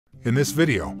In this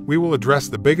video, we will address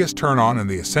the biggest turn-on and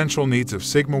the essential needs of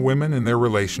Sigma women in their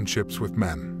relationships with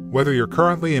men. Whether you're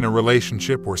currently in a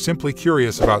relationship or simply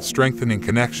curious about strengthening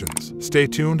connections, stay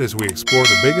tuned as we explore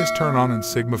the biggest turn-on in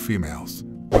Sigma females.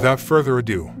 Without further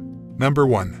ado, Number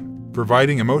 1.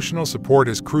 Providing emotional support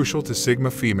is crucial to Sigma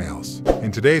females.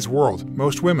 In today's world,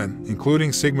 most women,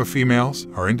 including Sigma females,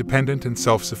 are independent and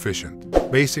self-sufficient.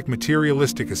 Basic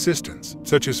materialistic assistance,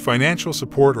 such as financial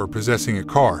support or possessing a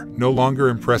car, no longer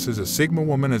impresses a Sigma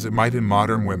woman as it might in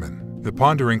modern women. The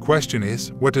pondering question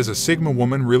is, what does a Sigma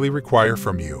woman really require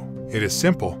from you? It is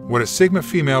simple. What a Sigma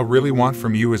female really wants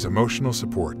from you is emotional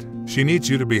support. She needs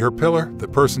you to be her pillar, the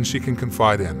person she can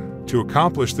confide in. To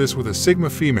accomplish this with a Sigma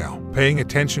female, paying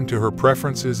attention to her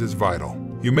preferences is vital.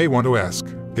 You may want to ask,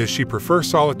 does she prefer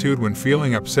solitude when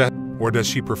feeling upset, or does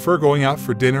she prefer going out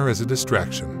for dinner as a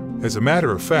distraction? As a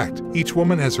matter of fact, each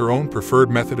woman has her own preferred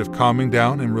method of calming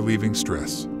down and relieving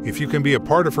stress. If you can be a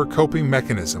part of her coping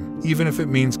mechanism, even if it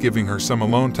means giving her some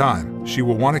alone time, she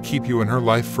will want to keep you in her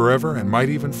life forever and might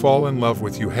even fall in love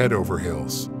with you head over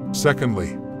heels.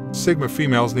 Secondly, Sigma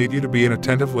females need you to be an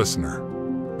attentive listener.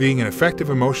 Being an effective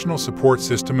emotional support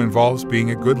system involves being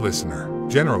a good listener.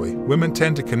 Generally, women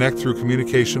tend to connect through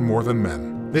communication more than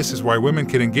men. This is why women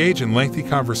can engage in lengthy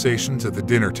conversations at the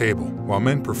dinner table, while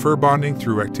men prefer bonding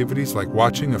through activities like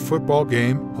watching a football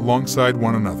game alongside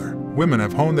one another. Women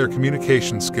have honed their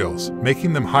communication skills,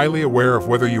 making them highly aware of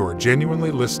whether you are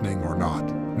genuinely listening or not.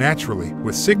 Naturally,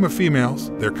 with Sigma females,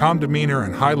 their calm demeanor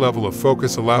and high level of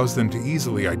focus allows them to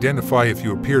easily identify if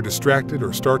you appear distracted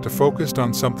or start to focus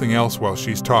on something else while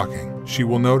she's talking. She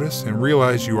will notice and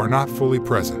realize you are not fully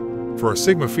present. For a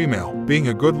Sigma female, being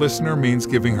a good listener means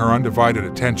giving her undivided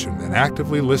attention and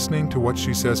actively listening to what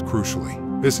she says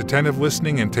crucially. This attentive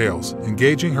listening entails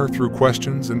engaging her through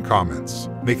questions and comments.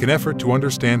 Make an effort to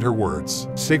understand her words.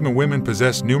 Sigma women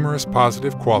possess numerous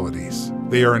positive qualities.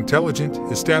 They are intelligent,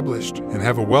 established, and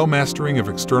have a well-mastering of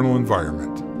external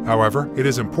environment. However, it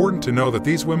is important to know that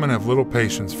these women have little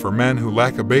patience for men who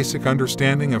lack a basic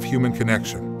understanding of human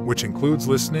connection, which includes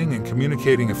listening and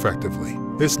communicating effectively.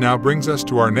 This now brings us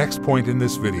to our next point in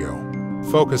this video.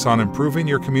 Focus on improving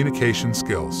your communication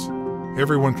skills.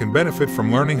 Everyone can benefit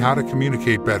from learning how to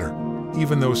communicate better.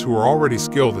 Even those who are already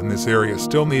skilled in this area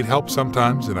still need help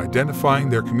sometimes in identifying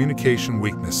their communication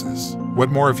weaknesses. What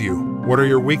more of you? What are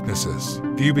your weaknesses?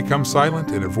 Do you become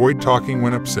silent and avoid talking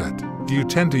when upset? Do you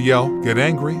tend to yell, get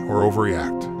angry, or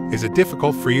overreact? Is it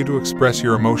difficult for you to express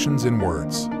your emotions in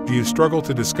words? Do you struggle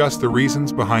to discuss the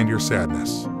reasons behind your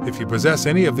sadness? If you possess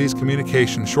any of these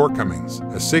communication shortcomings,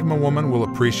 a Sigma woman will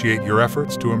appreciate your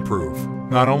efforts to improve.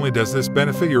 Not only does this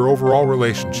benefit your overall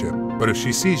relationship, but if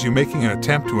she sees you making an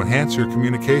attempt to enhance your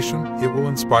communication, it will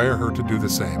inspire her to do the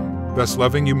same, thus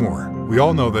loving you more. We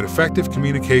all know that effective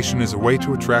communication is a way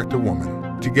to attract a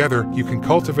woman. Together, you can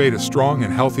cultivate a strong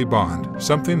and healthy bond,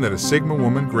 something that a Sigma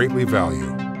woman greatly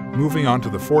values. Moving on to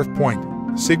the fourth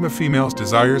point, Sigma females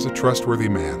desires a trustworthy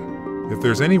man. If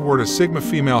there's any word a Sigma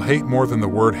female hate more than the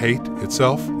word hate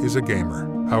itself, is a gamer.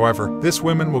 However, this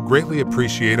woman will greatly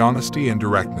appreciate honesty and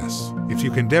directness. If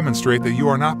you can demonstrate that you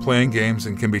are not playing games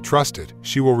and can be trusted,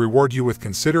 she will reward you with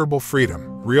considerable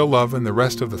freedom, real love, and the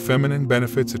rest of the feminine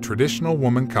benefits a traditional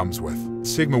woman comes with.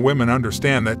 Sigma women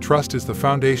understand that trust is the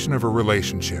foundation of a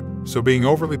relationship, so being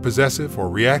overly possessive or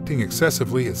reacting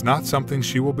excessively is not something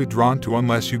she will be drawn to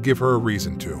unless you give her a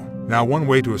reason to. Now, one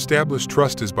way to establish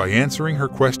trust is by answering her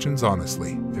questions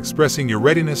honestly. Expressing your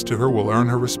readiness to her will earn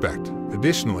her respect.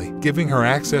 Additionally, giving her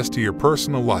access to your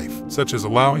personal life, such as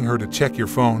allowing her to check your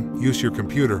phone, use your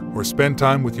computer, or spend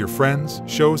time with your friends,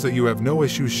 shows that you have no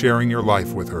issues sharing your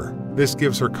life with her. This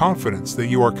gives her confidence that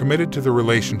you are committed to the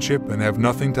relationship and have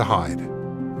nothing to hide.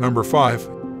 Number 5.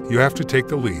 You have to take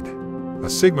the lead. A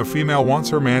Sigma female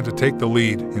wants her man to take the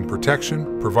lead in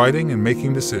protection, providing, and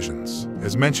making decisions.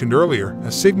 As mentioned earlier,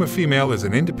 a Sigma female is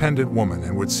an independent woman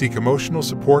and would seek emotional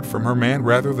support from her man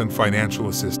rather than financial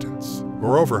assistance.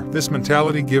 Moreover, this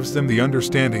mentality gives them the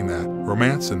understanding that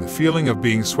romance and the feeling of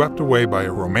being swept away by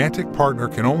a romantic partner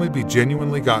can only be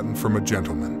genuinely gotten from a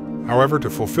gentleman. However,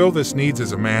 to fulfill this needs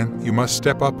as a man, you must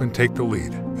step up and take the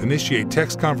lead. Initiate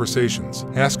text conversations,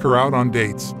 ask her out on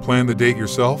dates, plan the date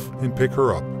yourself, and pick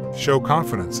her up. Show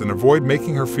confidence and avoid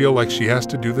making her feel like she has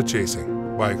to do the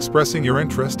chasing. By expressing your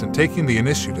interest and taking the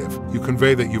initiative, you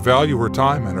convey that you value her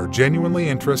time and are genuinely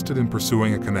interested in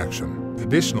pursuing a connection.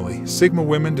 Additionally, Sigma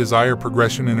women desire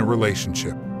progression in a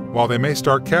relationship. While they may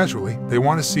start casually, they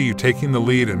want to see you taking the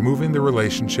lead and moving the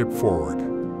relationship forward.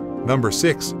 Number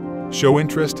 6. Show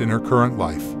interest in her current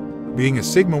life. Being a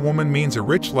Sigma woman means a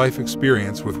rich life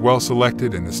experience with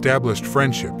well-selected and established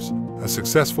friendships, a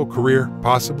successful career,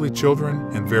 possibly children,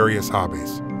 and various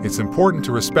hobbies. It's important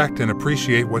to respect and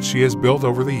appreciate what she has built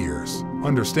over the years.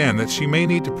 Understand that she may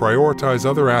need to prioritize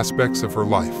other aspects of her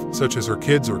life, such as her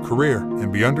kids or career,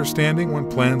 and be understanding when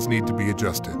plans need to be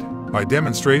adjusted. By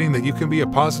demonstrating that you can be a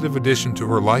positive addition to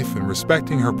her life and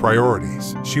respecting her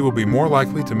priorities, she will be more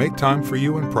likely to make time for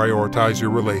you and prioritize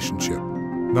your relationship.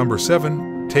 Number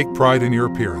 7. Take pride in your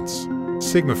appearance.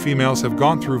 Sigma females have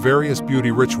gone through various beauty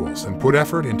rituals and put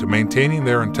effort into maintaining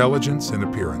their intelligence and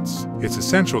appearance. It's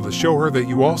essential to show her that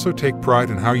you also take pride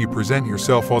in how you present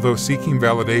yourself. Although seeking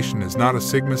validation is not a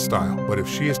Sigma style, but if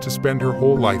she is to spend her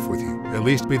whole life with you, at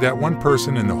least be that one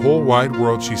person in the whole wide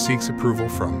world she seeks approval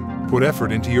from. Put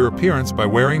effort into your appearance by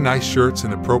wearing nice shirts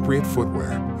and appropriate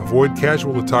footwear. Avoid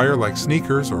casual attire like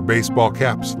sneakers or baseball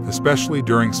caps, especially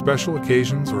during special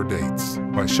occasions or dates.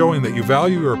 By showing that you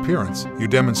value your appearance, you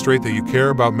demonstrate that you care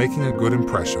about making a good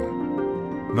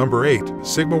impression. Number 8.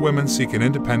 Sigma women seek an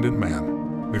independent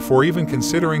man. Before even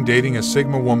considering dating a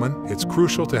Sigma woman, it's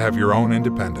crucial to have your own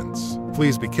independence.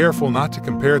 Please be careful not to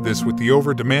compare this with the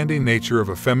over-demanding nature of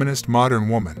a feminist modern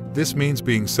woman. This means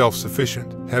being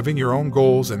self-sufficient, having your own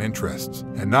goals and interests,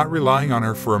 and not relying on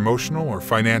her for emotional or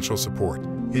financial support.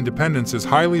 Independence is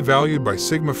highly valued by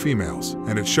Sigma females,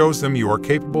 and it shows them you are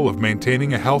capable of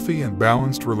maintaining a healthy and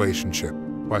balanced relationship.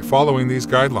 By following these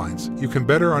guidelines, you can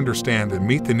better understand and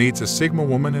meet the needs of a Sigma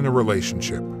woman in a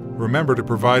relationship. Remember to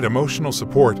provide emotional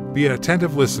support, be an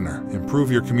attentive listener,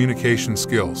 improve your communication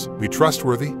skills, be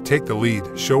trustworthy, take the lead,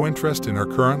 show interest in her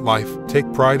current life,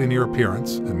 take pride in your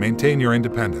appearance, and maintain your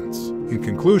independence. In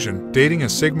conclusion, dating a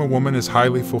Sigma woman is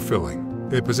highly fulfilling.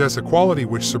 They possess a quality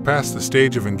which surpasses the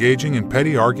stage of engaging in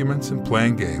petty arguments and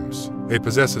playing games. They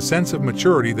possess a sense of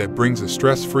maturity that brings a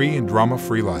stress-free and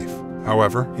drama-free life.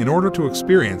 However, in order to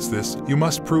experience this, you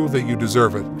must prove that you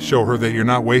deserve it, show her that you're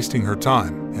not wasting her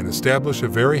time, and establish a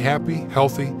very happy,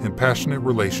 healthy, and passionate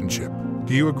relationship.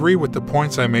 Do you agree with the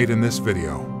points I made in this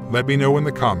video? Let me know in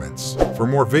the comments. For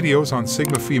more videos on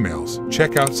Sigma females,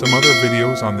 check out some other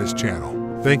videos on this channel.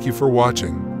 Thank you for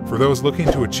watching. For those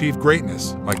looking to achieve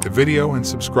greatness, like the video and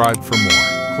subscribe for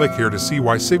more. Click here to see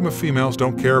why Sigma females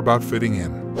don't care about fitting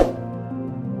in.